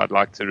just like, I'd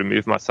like to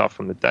remove myself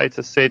from the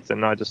data set,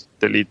 and I just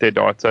delete their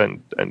data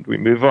and we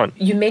move on.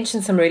 You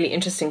mentioned some really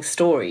interesting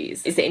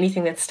stories. Is there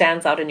anything that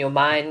stands out in your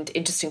mind,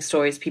 interesting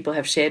stories people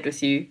have shared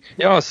with you?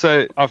 Yeah,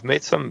 so I've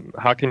met some,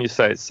 how can you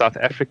say, South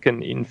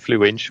African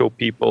influential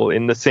people,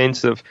 in the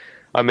sense of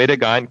I met a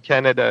guy in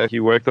Canada. He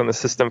worked on the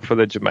system for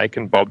the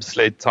Jamaican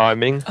bobsled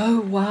timing.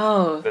 Oh,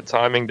 wow. The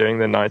timing during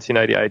the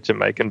 1988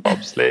 Jamaican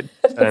bobsled.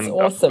 That's and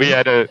awesome. We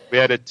had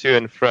a to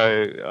and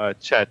fro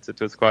chat. It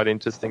was quite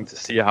interesting to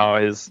see how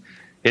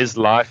his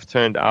life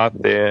turned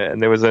out there. And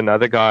there was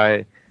another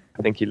guy,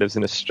 I think he lives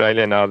in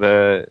Australia now.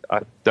 I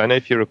don't know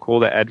if you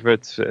recall the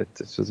advert.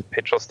 This was a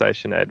petrol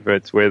station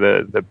advert where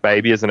the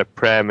baby is in a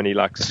pram and he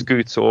like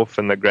scoots off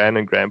and the gran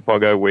and grandpa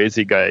go, "Where's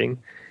he going?"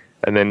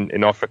 And then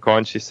in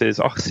Afrikaans she says,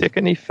 "Oh,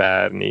 seker nie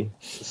ver nie."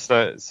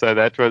 So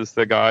that was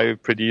the guy who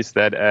produced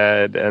that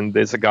ad. And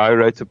there's a guy who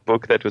wrote a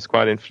book that was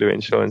quite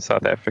influential in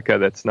South Africa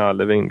that's now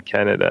living in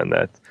Canada and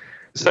that.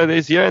 So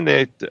there's here and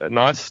there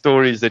nice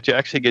stories that you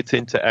actually get to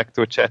interact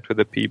or chat with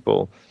the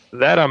people.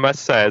 That, I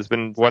must say, has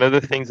been one of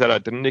the things that I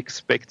didn't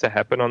expect to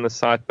happen on the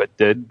site, but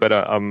did. But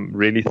I'm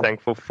really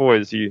thankful for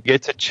is you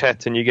get to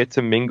chat and you get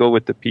to mingle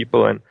with the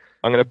people. And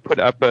I'm going to put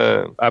up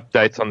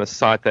updates on the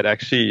site that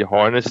actually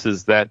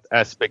harnesses that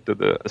aspect of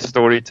the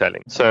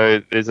storytelling.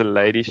 So there's a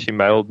lady, she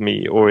mailed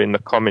me, or in the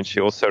comments she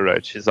also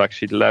wrote, she's like,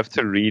 she'd love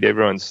to read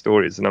everyone's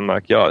stories. And I'm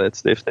like, yeah,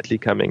 that's definitely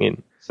coming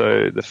in.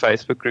 So the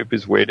Facebook group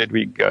is Where Did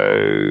We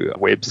Go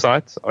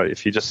website. Or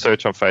if you just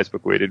search on Facebook,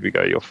 Where Did We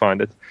Go, you'll find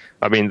it.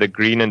 I mean, the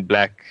green and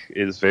black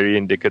is very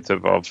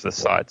indicative of the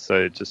site.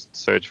 So just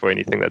search for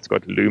anything that's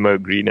got Lumo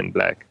green and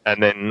black.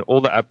 And then all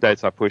the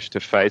updates I push to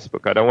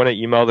Facebook. I don't want to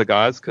email the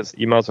guys because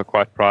emails are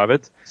quite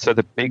private. So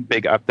the big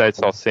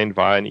updates I'll send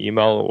via an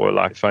email, or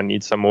like if I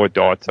need some more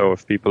data or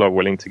if people are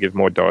willing to give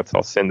more data,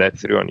 I'll send that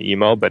through on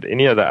email. But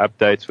any other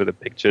updates with the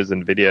pictures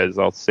and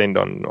videos, I'll send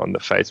on the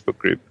Facebook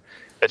group.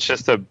 It's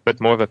just a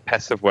bit more of a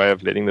passive way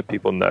of letting the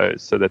people know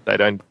so that they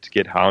don't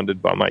get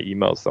hounded by my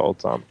emails the whole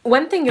time.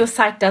 One thing your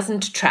site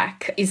doesn't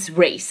track is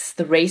race,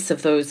 the race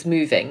of those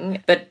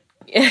moving. But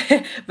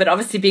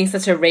obviously being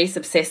such a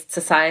race-obsessed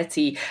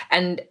society,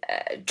 and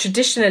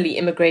traditionally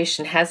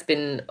immigration has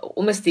been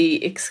almost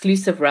the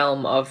exclusive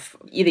realm of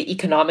either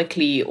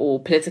economically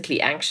or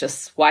politically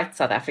anxious white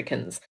South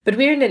Africans. But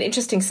we're in an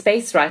interesting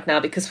space right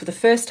now because for the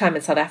first time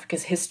in South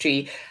Africa's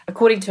history,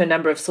 according to a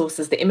number of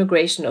sources, the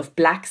immigration of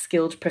black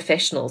skilled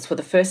professionals for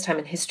the first time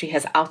in history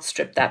has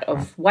outstripped that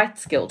of white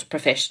skilled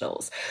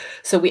professionals.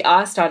 So we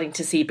are starting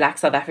to see black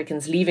South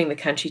Africans leaving the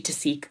country to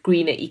seek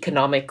greener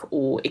economic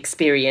or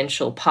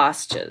experiential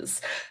pastures.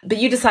 But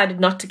you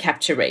decided not to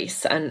capture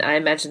race, and I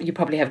imagine you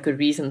probably have good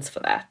reasons for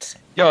that.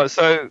 Yeah,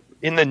 so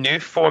in the new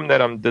form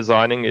that I'm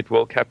designing, it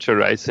will capture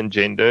race and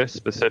gender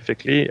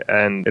specifically,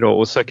 and it'll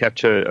also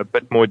capture a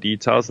bit more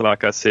details,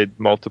 like I said,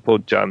 multiple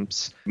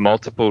jumps,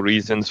 multiple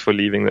reasons for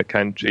leaving the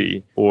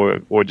country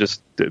or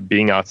just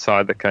being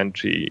outside the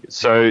country.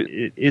 So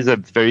it is a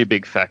very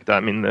big factor. I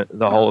mean,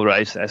 the whole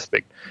race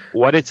aspect.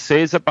 What it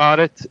says about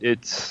it,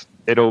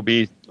 it'll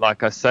be,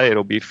 like I say,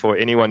 it'll be for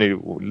anyone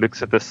who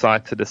looks at the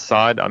site to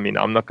decide. I mean,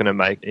 I'm not going to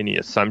make any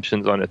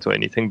assumptions on it or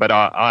anything, but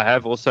I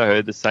have also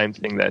heard the same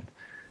thing that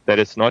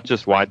it's not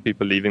just white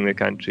people leaving the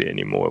country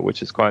anymore,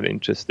 which is quite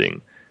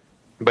interesting.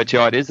 But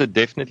yeah, it is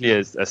definitely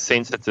a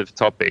sensitive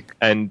topic.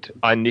 And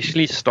I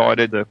initially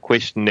started the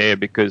questionnaire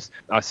because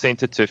I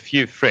sent it to a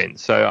few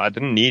friends, so I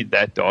didn't need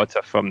that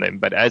data from them.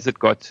 But as it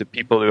got to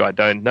people who I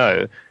don't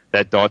know,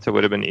 that data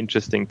would have been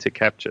interesting to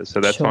capture. So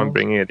that's why I'm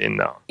bringing it in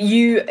now.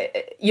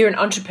 You're an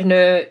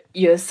entrepreneur.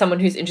 You're someone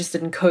who's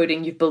interested in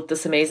coding. You've built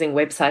this amazing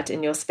website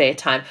in your spare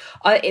time.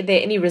 Are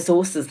there any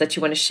resources that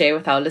you want to share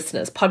with our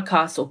listeners?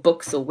 Podcasts or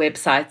books or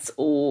websites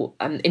or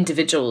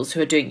individuals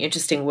who are doing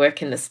interesting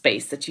work in the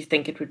space that you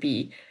think it would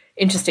be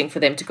interesting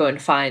for them to go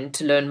and find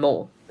to learn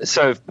more?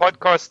 So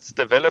podcasts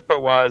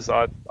developer-wise,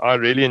 I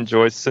really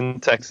enjoy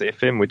Syntax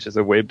FM, which is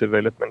a web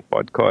development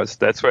podcast.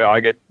 That's where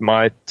I get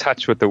my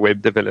touch with the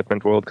web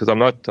development world because I'm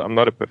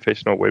not a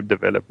professional web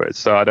developer,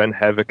 so I don't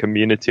have a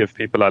community of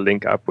people I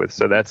link up with.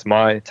 So that's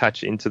my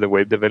touch into the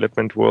web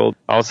development world.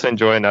 I also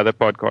enjoy another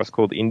podcast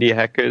called Indie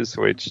Hackers,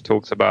 which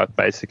talks about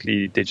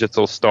basically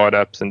digital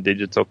startups and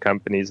digital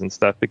companies and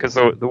stuff because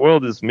the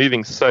world is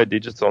moving so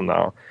digital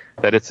now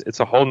that it's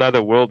a whole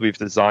nother world we've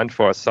designed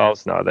for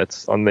ourselves now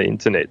that's on the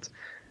internet.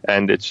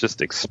 And it's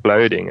just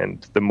exploding.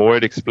 And the more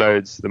it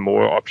explodes, the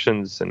more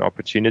options and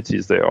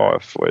opportunities there are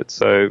for it.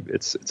 So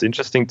it's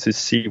interesting to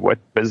see what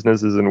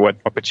businesses and what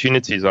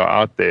opportunities are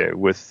out there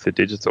with the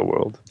digital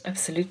world.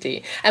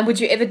 Absolutely. And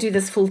would you ever do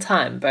this full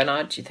time,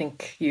 Bernard? Do you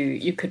think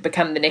you could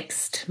become the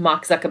next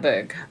Mark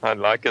Zuckerberg? I'd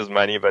like his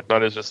money, but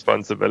not his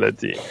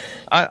responsibility.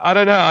 I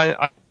don't know.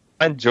 I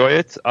enjoy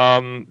it.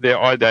 There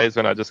are days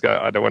when I just go,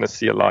 I don't want to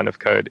see a line of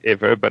code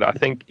ever. But I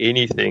think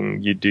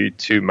anything you do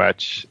too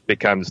much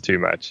becomes too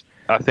much.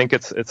 I think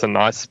it's a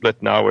nice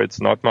split now where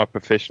it's not my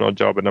professional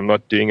job and I'm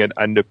not doing it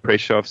under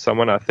pressure of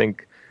someone. I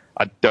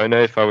don't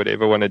know if I would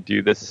ever want to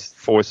do this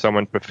for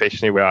someone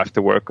professionally where I have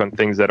to work on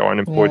things that aren't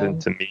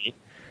important to me.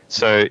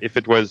 So if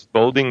it was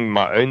building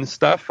my own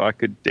stuff, I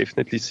could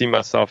definitely see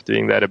myself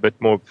doing that a bit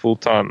more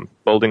full-time,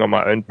 building on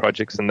my own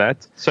projects and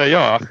that. So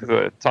yeah,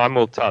 time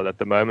will tell. At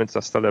the moment, I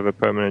still have a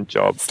permanent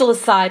job. Still a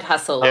side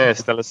hustle. Yeah,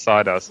 still a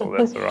side hustle.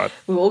 That's all right.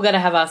 We're all going to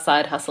have our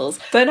side hustles.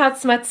 Bernhard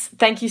Smuts,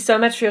 thank you so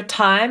much for your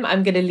time.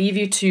 I'm going to leave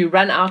you to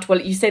run out.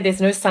 Well, you say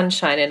there's no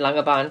sunshine in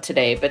Langebaan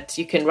today, but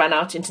you can run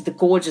out into the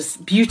gorgeous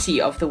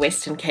beauty of the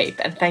Western Cape.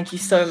 And thank you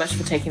so much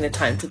for taking the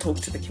time to talk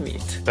to The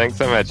Commute. Thanks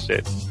so much,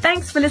 Jess.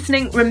 Thanks for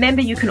listening.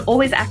 Remember, you can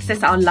always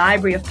access our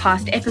library of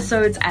past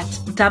episodes at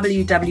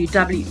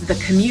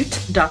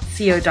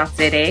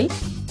www.thecommute.co.za.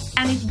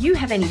 And if you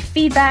have any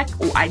feedback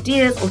or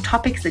ideas or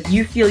topics that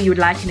you feel you would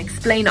like an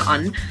explainer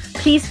on,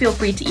 please feel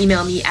free to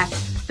email me at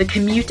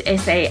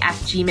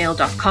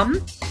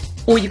thecommutesa@gmail.com,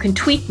 or you can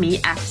tweet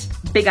me at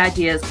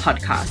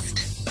BigIdeasPodcast.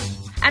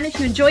 And if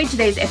you enjoyed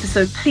today's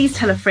episode, please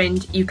tell a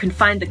friend. You can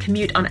find The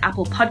Commute on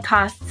Apple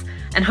Podcasts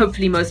and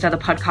hopefully most other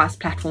podcast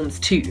platforms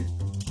too.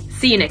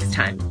 See you next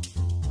time.